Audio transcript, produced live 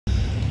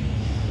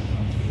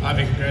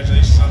Avi,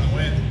 congratulations on the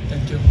win.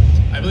 Thank you.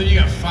 I believe you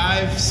got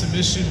 5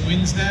 submission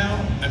wins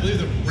now. I believe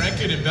the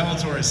record in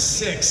Bellator is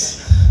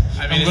 6.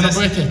 I mean, I'm gonna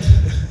break it.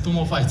 2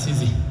 more fights,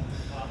 easy.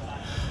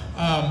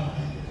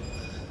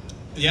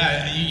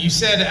 Yeah, you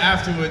said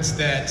afterwards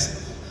that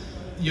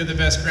you're the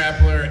best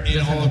grappler in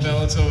all of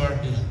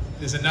Bellator. Yeah.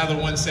 There's another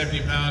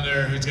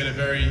 170-pounder who's got a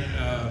very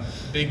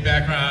big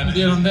background.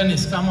 Dillon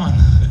Danis, come on,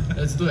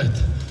 let's do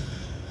it.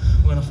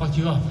 I'm gonna fuck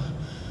you up.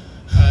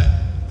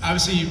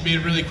 Obviously, you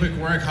made really quick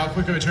work. How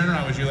quick of a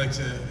turnaround would you like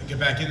to get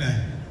back in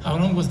there? How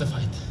long was the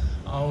fight?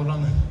 How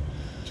long?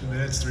 2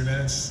 minutes, 3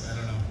 minutes? I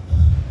don't know.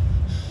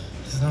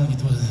 As long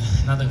as it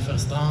was another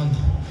first round,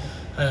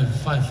 I have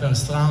 5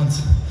 first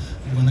rounds.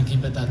 I'm gonna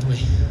keep it that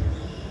way.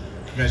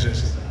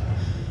 Congratulations.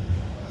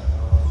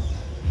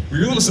 Were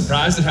you a little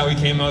surprised at how he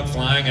came out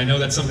flying? I know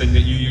that's something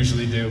that you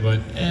usually do, but...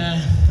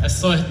 Yeah, I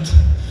saw it.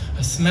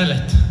 I smell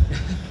it.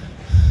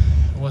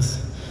 It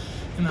was,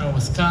 I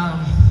was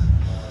calm.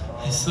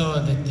 I saw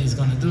that he's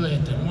gonna do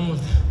it. I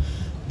moved.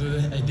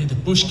 I did a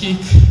push kick.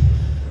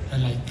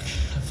 And I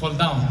fall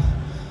down.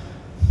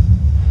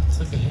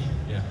 It's okay.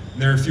 Yeah.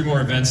 There are a few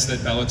more events that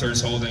Bellator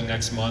is holding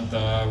next month.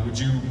 Would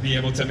you be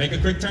able to make a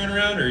quick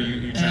turnaround, or are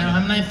you trying to...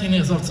 I'm 19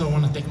 years old, so I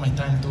want to take my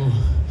time to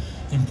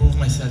improve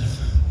myself.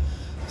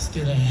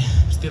 Still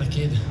a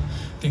kid.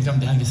 I think I'm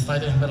the youngest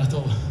fighter in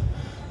Bellator.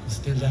 I'm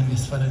still the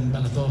youngest fighter in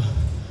Bellator.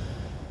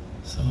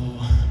 So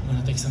I'm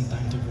gonna take some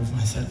time to improve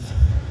myself.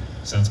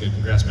 Sounds good.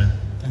 Congrats, man.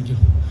 Thank you.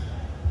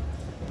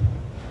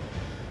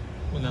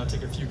 We'll now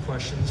take a few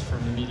questions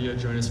from the media.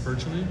 Join us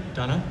virtually.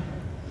 Donna?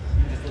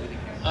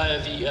 Hi,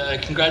 Avi.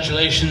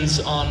 Congratulations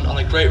on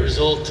a great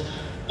result.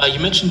 You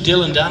mentioned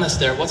Dillon Danis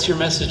there. What's your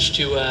message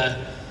to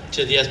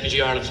the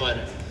SBG Ireland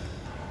fighter?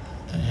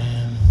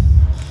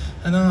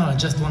 I don't know. I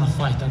just want to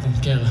fight. I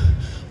don't care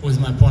who is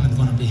my opponent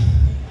going to be.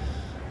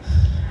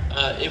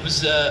 It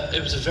was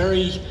a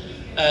very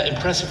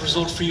impressive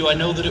result for you. I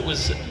know that it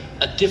was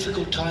a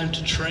difficult time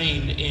to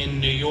train in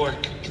New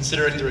York,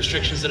 considering the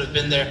restrictions that have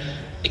been there.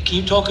 Can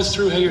you talk us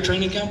through how your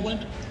training camp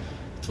went?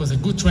 It was a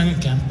good training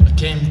camp. I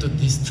came to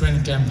this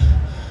training camp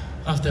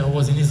after I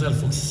was in Israel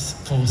for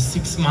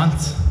 6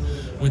 months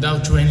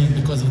without training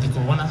because of the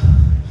corona.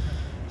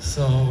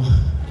 So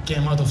I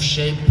came out of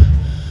shape.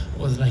 It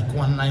was like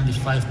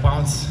 195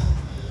 pounds.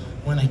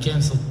 When I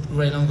came, so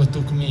Ray Longo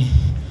took me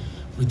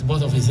with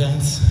both of his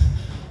hands.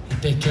 He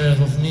took care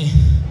of me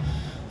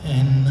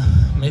and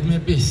made me a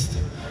beast.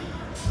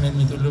 Made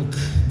me to look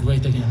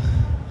great again.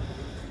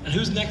 And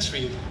who's next for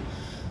you?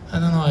 I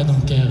don't know, I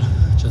don't care.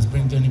 Just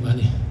bring to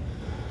anybody.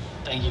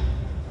 Thank you.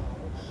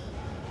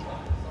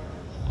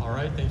 All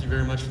right, thank you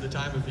very much for the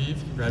time, Aviv.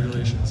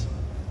 Congratulations.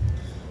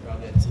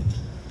 That's it.